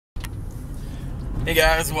Hey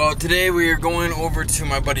guys, well today we are going over to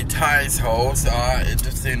my buddy Ty's house.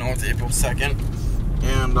 Just so you know, it's April 2nd.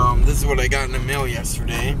 And this is what I got in the mail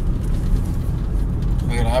yesterday.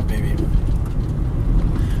 Look at that baby.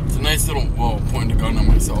 It's a nice little, well, point a gun on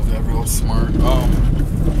myself, yeah, real smart.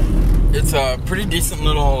 It's a pretty decent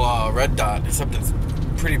little red dot, except it's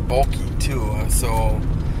pretty bulky too. So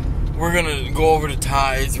we're gonna go over to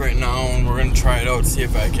Ty's right now and we're gonna try it out, see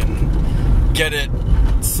if I can get it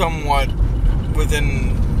somewhat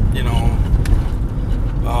within, you know,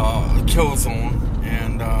 a kill zone,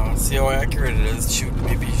 and see how accurate it is.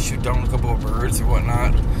 Maybe shoot down a couple of birds or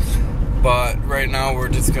whatnot. But right now we're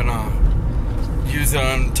just gonna use it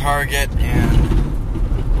on target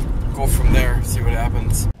and go from there, see what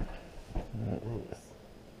happens.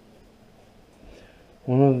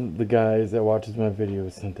 One of the guys that watches my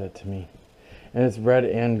videos sent that to me, and it's red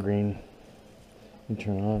and green. You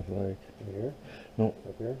turn it on if you like. Here? No.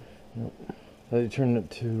 Up here? No. Let you turn it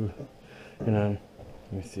to, and on.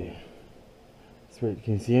 Let me see. Sweet.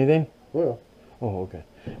 Can you see anything? Well. Oh, okay.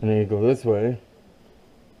 And then you go this way.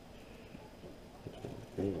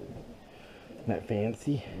 Isn't that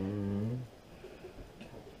fancy? Mm-hmm.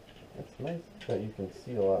 That's nice that you can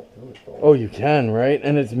see a lot through it though. Oh, you can, right?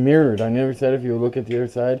 And it's mirrored on the other side. If you look at the other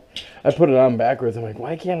side, I put it on backwards. I'm like,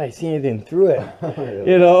 why can't I see anything through it?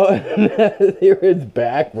 Really? You know, here it's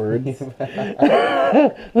backwards.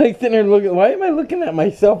 Like sitting there looking. Why am I looking at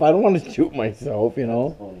myself? I don't want to shoot myself, you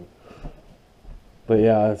know. But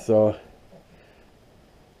yeah, so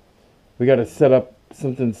we got to set up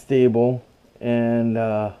something stable and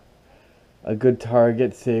a good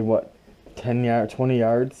target. Say what? 10 yards, 20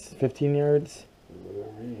 yards, 15 yards?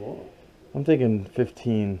 Whatever you want. I'm thinking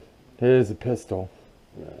 15. It is a pistol.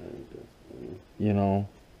 You know,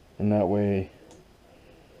 and that way,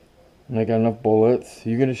 and I got enough bullets.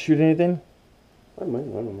 You gonna shoot anything? I don't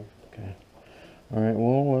know. Okay. Alright,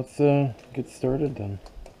 well, let's get started then.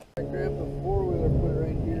 I grab the four-wheeler, put it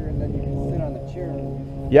right here, and then you can sit on the chair.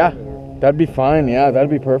 Yeah, that'd be fine. Yeah, that'd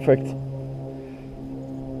be perfect.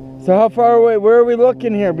 So how far away, where are we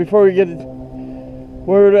looking here before we get,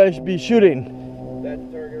 where would I be shooting? That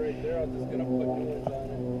target right there, I'm just going to put bullets on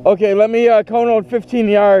it. Okay, let me count out 15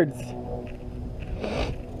 yards.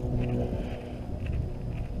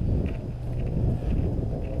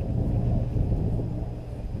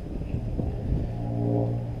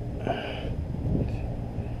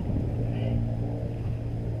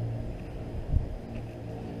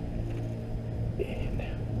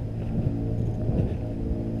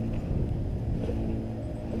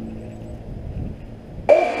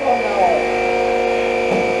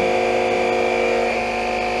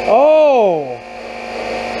 Oh!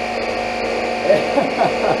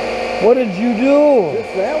 What did you do?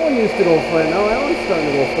 That one used to go flat. Now that one's starting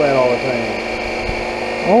to go flat all the time.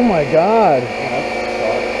 Oh my God.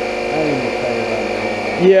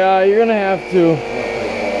 Yeah, you're gonna have to.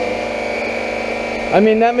 I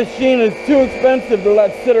mean, that machine is too expensive to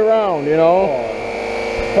let sit around, you know?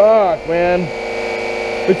 Fuck, man.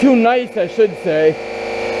 They're too nice, I should say.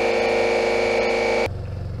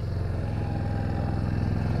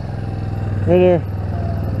 Right there.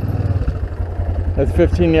 That's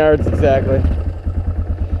 15 yards exactly.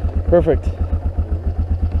 Perfect.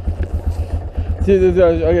 See, I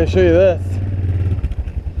gotta show you this.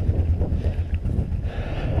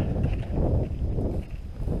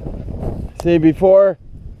 See, before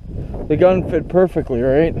the gun fit perfectly,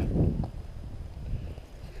 right?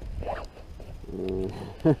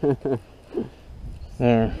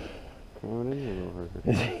 There.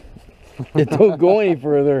 It don't go any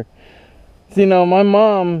further. See, now my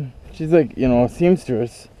mom, she's like, you know, a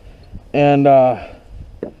seamstress, and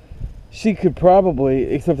she could probably,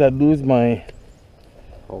 except I'd lose my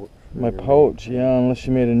pouch, yeah, unless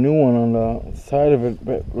she made a new one on the side of it,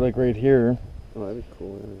 but like right here. Oh, that'd be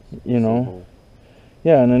cool. Yeah. You know,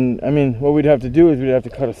 yeah, and then I mean, what we'd have to do is we'd have to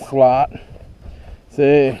cut a slot.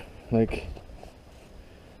 Say, like,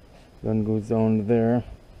 gun goes down to there,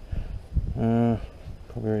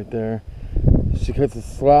 probably right there. She cuts a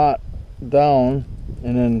slot down,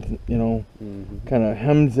 and then, you know, kind of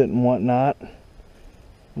hems it and whatnot,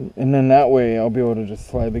 and then that way I'll be able to just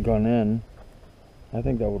slide the gun in. I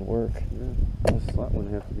think that would work. Yeah, the slot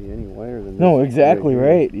wouldn't have to be any wider than this. No, exactly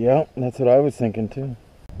right. Yeah, that's what I was thinking too.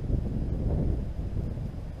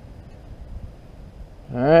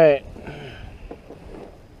 All right.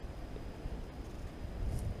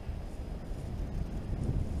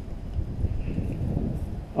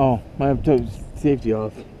 Oh, I have to safety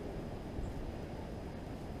off.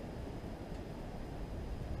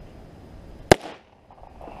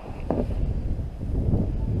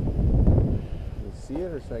 see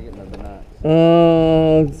it, or should I I get my binocs?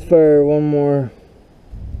 Let's fire one more.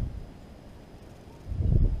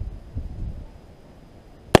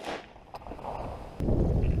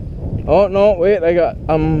 Oh no, wait,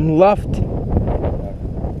 I'm left.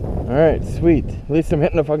 Alright, sweet. At least I'm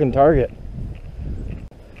hitting a fucking target.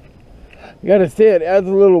 You gotta say, it adds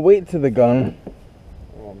a little weight to the gun.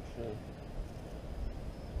 Oh, I'm sure.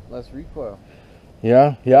 Less recoil.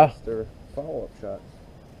 Yeah, yeah. Their follow-up shots.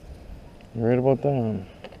 You're right about that.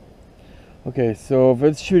 Okay, so if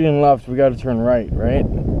it's shooting left, we gotta turn right, right?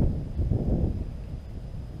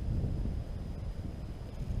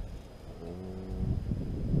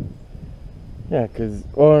 Yeah, it's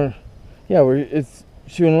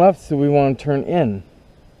shooting left, so we want to turn in.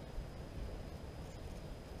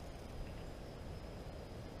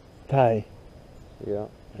 Ty. Yeah.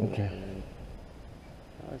 Okay.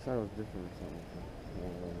 I thought it was different or something.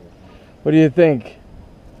 What do you think?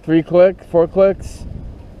 3 clicks? 4 clicks?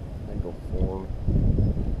 I go 4.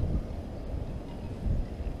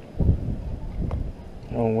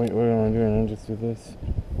 Oh wait, what am I doing? I'll just do this.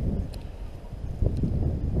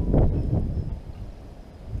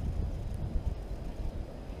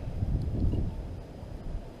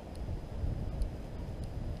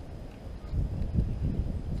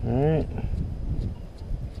 Alright.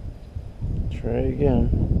 Try again.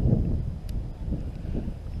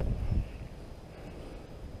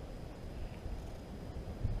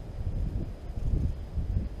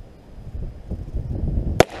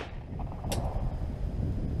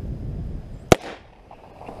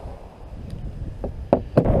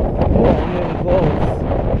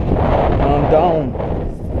 Down.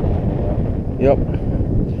 Yep.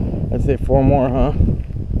 I'd say 4 more, huh?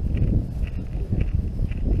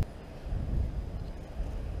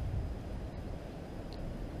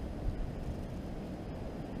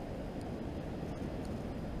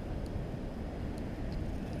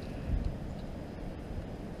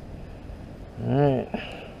 All right.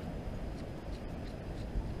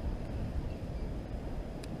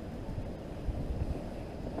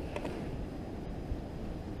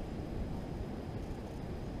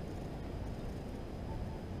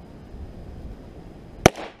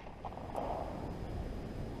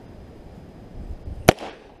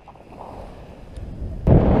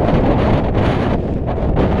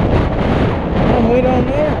 Way down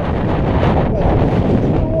there.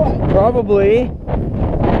 Probably.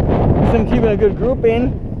 Because I'm keeping a good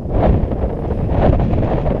grouping. I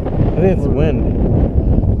think it's the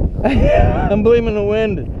wind. I'm blaming the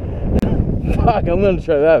wind. Fuck, I'm gonna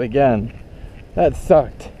try that again. That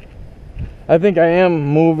sucked. I think I am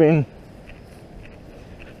moving.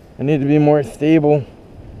 I need to be more stable.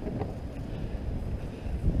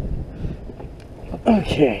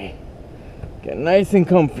 Okay. Get nice and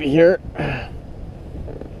comfy here.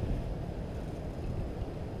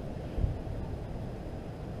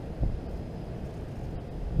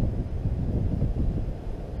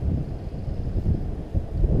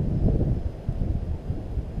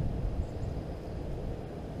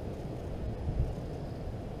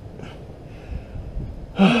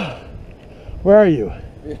 Where are you?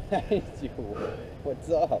 Behind you.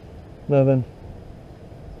 What's up? Nothing.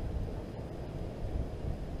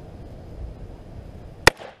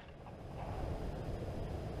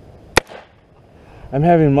 I'm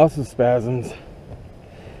having muscle spasms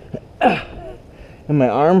in my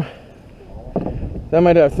arm. That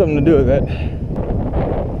might have something to do with it.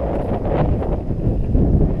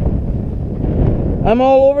 I'm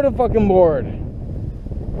all over the fucking board.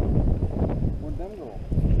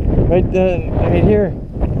 Where'd them go? Right here.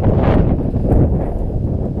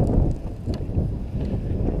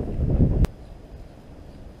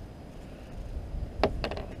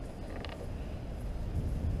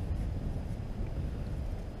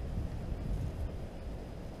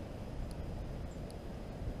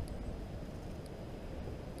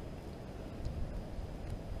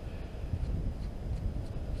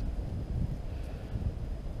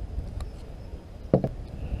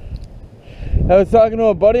 I was talking to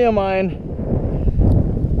a buddy of mine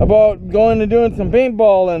about going to doing some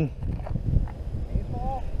paintballing.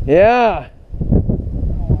 Paintball? Yeah.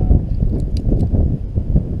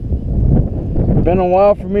 Been a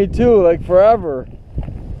while for me too, like forever.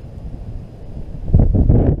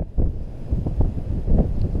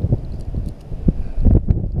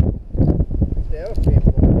 They have a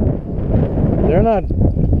paintball. They're not.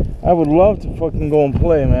 I would love to fucking go and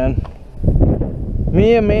play, man.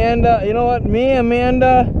 Me, Amanda, you know what? Me,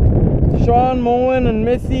 Amanda, Sean Moen, and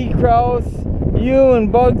Missy Kraus, you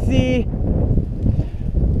and Bugsy,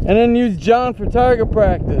 and then use John for target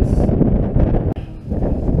practice. I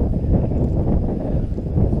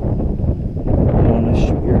want to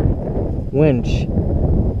shoot your winch.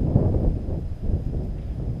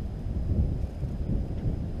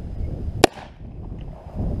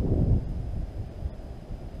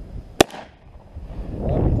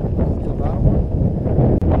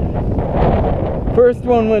 First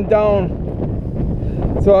one went down.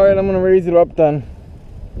 So alright, I'm gonna raise it up then.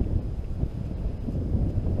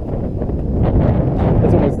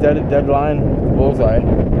 That's almost dead line with the bullseye.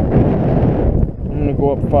 I'm gonna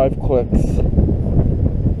go up 5 clicks.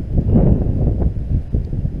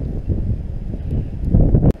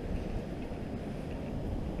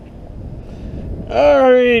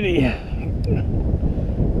 Alrighty.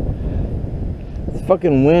 It's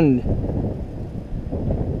fucking wind.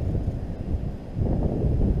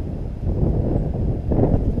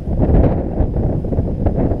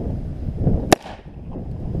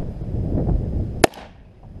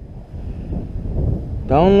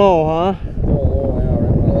 Down low, huh? Still low now,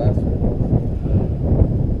 right where the last one was.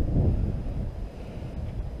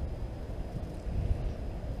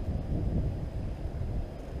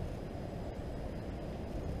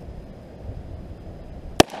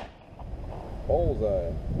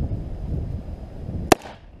 Bullseye.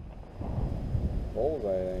 Bullseye,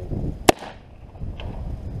 I think.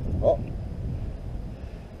 Oh.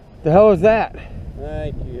 The hell is that?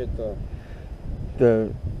 I think you hit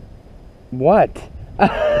The what?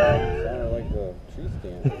 sounded like the tree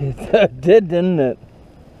stand. It did, didn't it?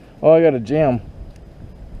 Oh, I got a jam.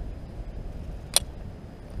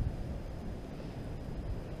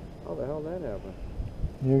 How the hell did that happen?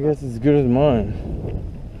 Your guess is as good as mine.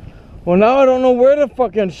 Well, now I don't know where to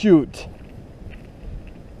fucking shoot.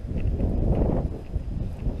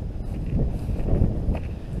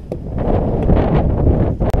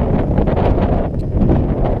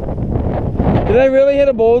 Did I really hit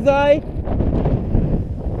a bullseye?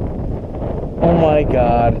 Oh my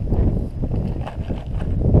god.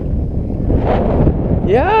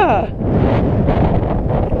 Yeah!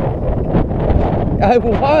 I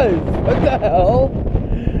was! What the hell?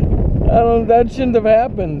 That shouldn't have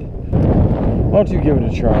happened. Why don't you give it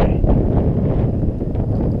a try?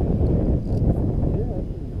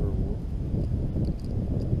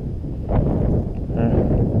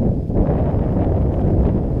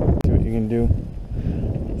 See what you can do.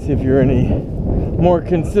 See if you're any more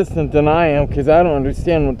consistent than I am, because I don't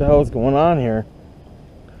understand what the hell is going on here.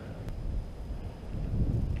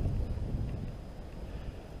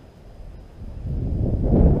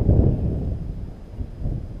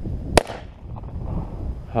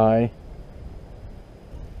 Hi.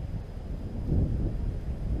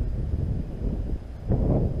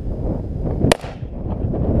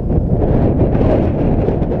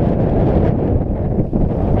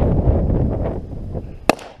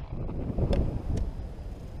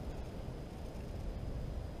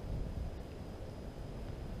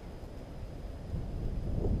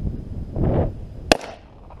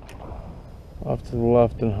 Off to the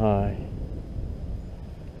left and high.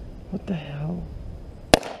 What the hell?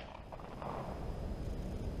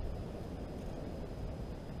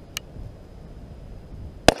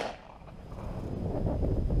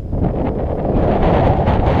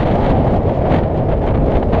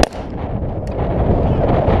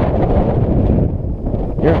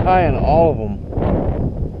 You're high on all of them.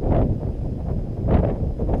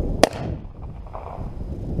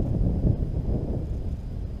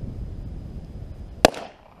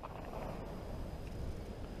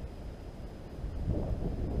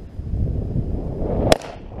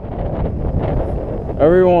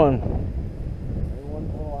 Everyone. Everyone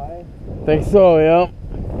fly? Think so, yeah.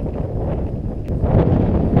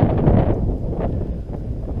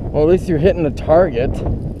 Well, at least you're hitting the target.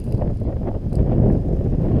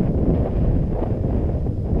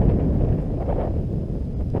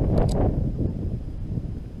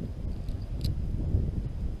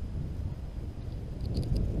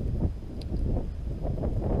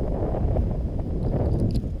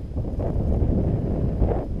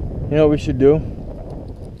 You know what we should do?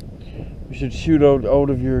 We should shoot out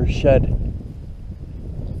of your shed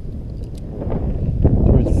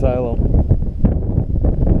towards the silo.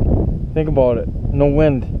 Think about it. No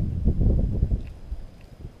wind.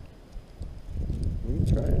 We can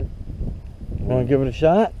try it. Want to give it a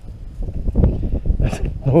shot?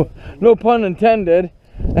 No pun intended.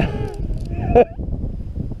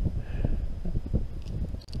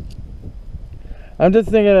 I'm just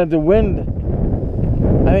thinking that the wind.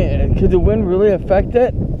 I mean, could the wind really affect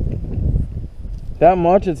it? That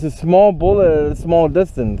much? It's a small bullet at a small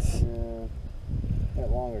distance. Yeah.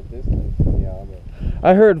 At longer distance, yeah. But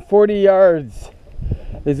I heard 40 yards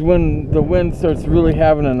is when the wind starts really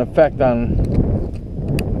having an effect on.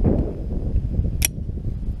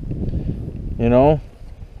 You know?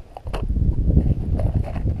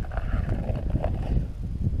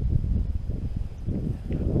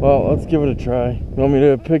 Well, let's give it a try. You want me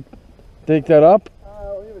to take that up?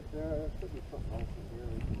 I'll leave it there. There could be something else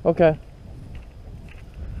in here. Okay.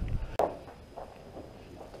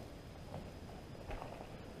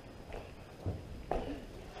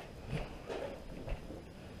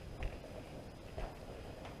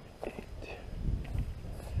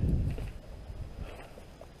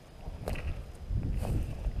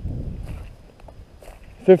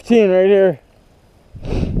 $15 right here.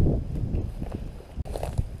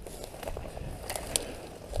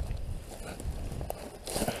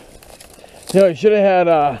 You know, you should have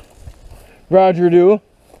had Roger do.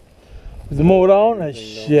 Was the mow down?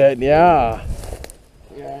 Shit, yeah.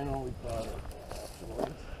 Yeah, I know we thought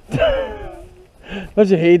it. Don't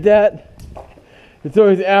you hate that? It's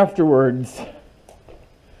always afterwards.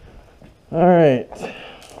 All right.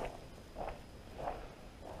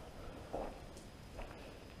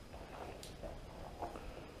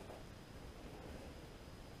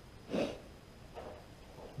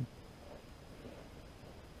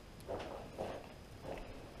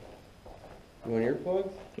 You want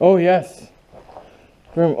earplugs? Oh, yes.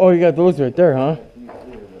 Oh, you got those right there, huh?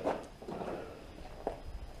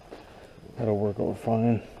 That'll work out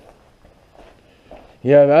fine.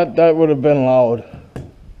 Yeah, that would have been loud.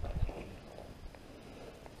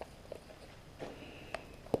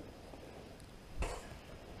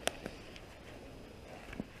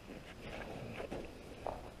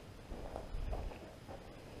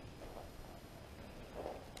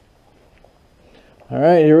 All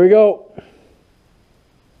right, here we go.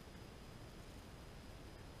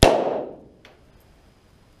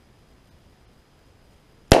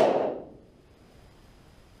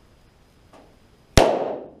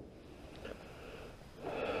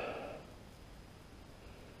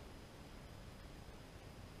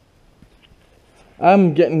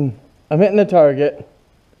 I'm hitting the target,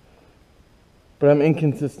 but I'm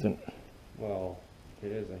inconsistent. Well,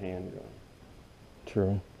 it is a handgun.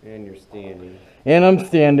 True. And you're standing. And I'm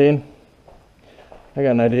standing. I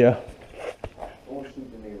got an idea. Don't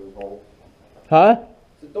shoot the neighbor's house. Huh?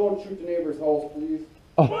 So don't shoot the neighbor's house, please.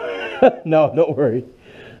 Oh, no, don't worry.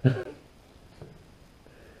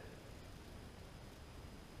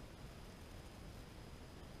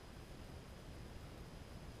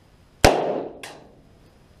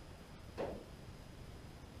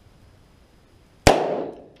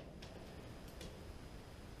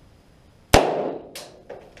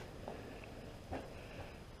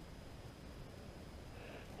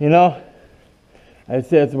 You know, I'd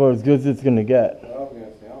say it's about as good as it's going to get. I was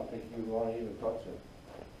going to say, I don't think you would want to even touch it.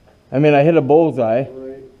 I mean, I hit a bullseye.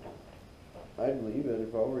 Right. I'd leave it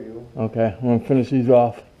if I were you. Okay, I'm going to finish these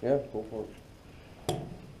off. Yeah, go for it.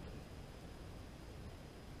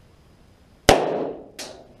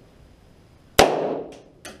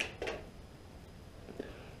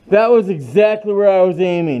 That was exactly where I was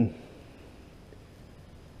aiming.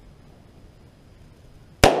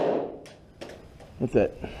 That's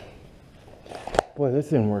it. Boy, this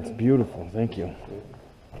thing works beautiful. Thank you.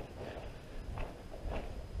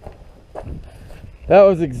 That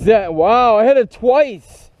was exact. Wow, I hit it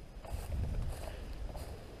twice.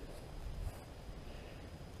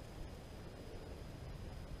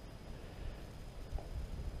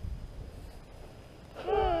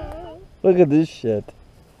 Look at this shit.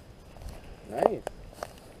 Nice.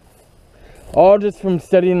 All just from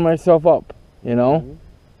steadying myself up, you know? Mm-hmm.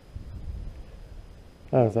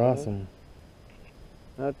 That was awesome.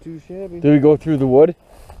 Not too shabby. Did we go through the wood?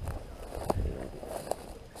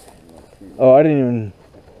 Oh, I didn't even...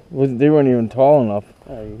 They weren't even tall enough.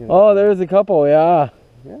 Oh, there's a couple, yeah.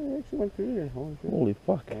 Yeah, they actually went through there. Holy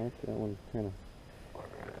fuck. Yeah, that one kind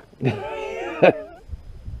of...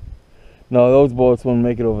 No, those bullets won't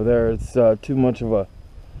make it over there. It's too much of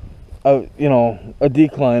a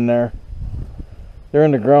decline there. They're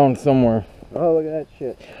in the ground somewhere. Oh, look at that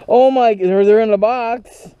shit. Oh my, they're in the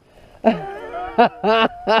box. You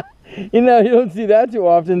know, you don't see that too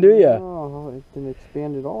often, do you? Oh, it didn't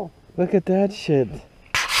expand at all. Look at that shit.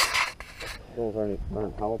 Those aren't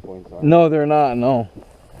hollow points, are they? No, they're not, no.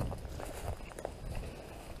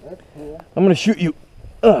 That's cool. I'm gonna shoot you.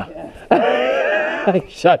 I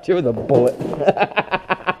shot you with a bullet.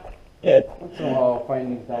 So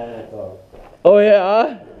finding these down at the... Oh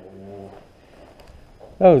yeah?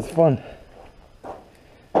 That was fun.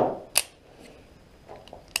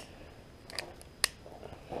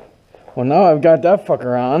 Well, now I've got that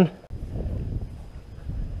fucker on.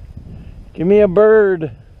 Give me a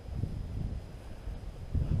bird.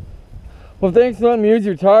 Well, thanks for letting me use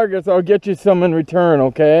your targets. I'll get you some in return,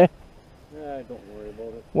 okay? Yeah,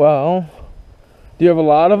 Well, do you have a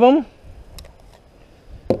lot of them?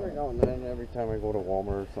 Every now and then, every time I go to Walmart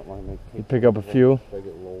or something, I You pick up a few? If I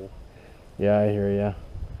get low. Yeah, I hear ya.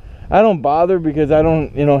 I don't bother because I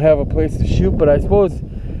don't, have a place to shoot, but I suppose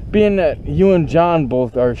being that you and John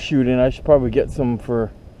both are shooting, I should probably get some for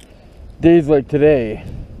days like today.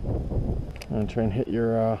 I'm gonna try and hit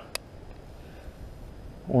your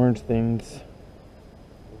orange things.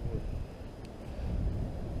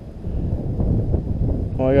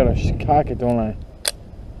 Oh, I gotta cock it, don't I?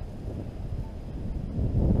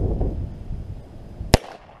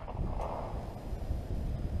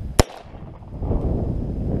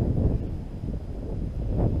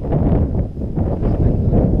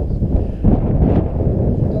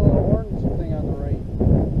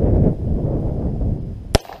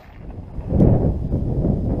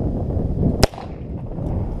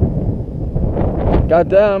 Got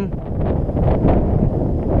them.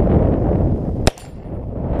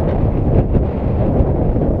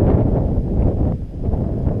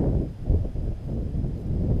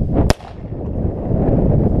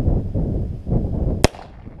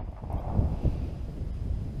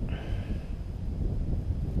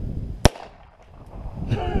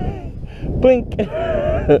 Blink.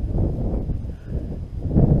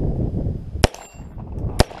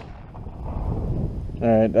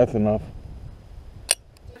 Alright, that's enough.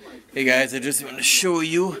 Hey guys, I just want to show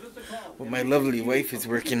you what my lovely wife is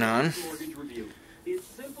working on.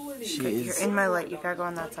 You're in my light, you gotta go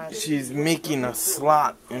on that side. She's making a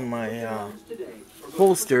slot in my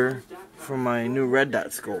holster for my new red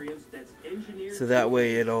dot scope. So that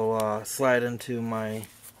way it'll slide into my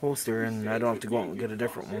holster and I don't have to go out and get a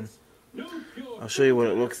different one. I'll show you what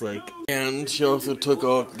it looks like. And she also took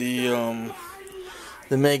out the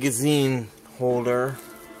magazine holder,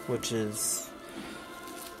 which is,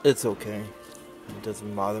 it's okay. It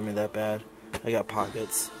doesn't bother me that bad. I got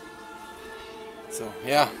pockets. So,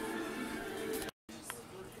 yeah.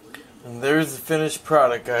 And there's the finished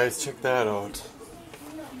product, guys. Check that out.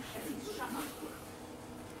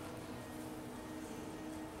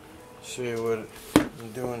 Show you what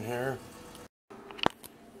I'm doing here.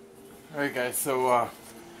 Alright guys, so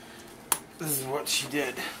this is what she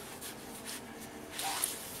did.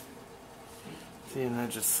 See, and that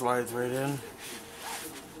just slides right in.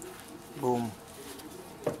 Boom.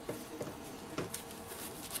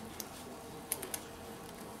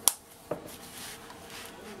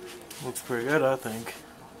 Looks pretty good, I think.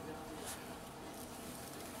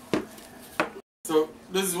 So,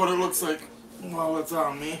 this is what it looks like while it's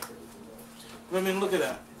on me. I mean, look at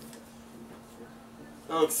that.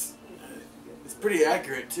 That looks... It's pretty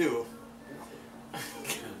accurate, too.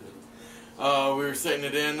 We were setting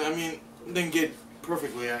it in. I mean, it didn't get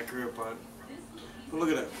perfectly accurate, but look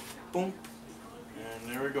at that. Boom. And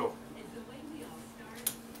there we go.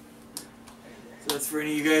 So that's for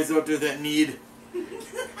any of you guys out there that need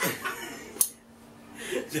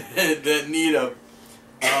that need a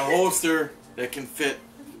holster that can fit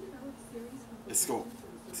the scope.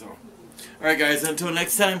 So, alright guys, until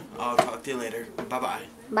next time, I'll talk to you later. Bye-bye.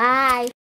 Bye.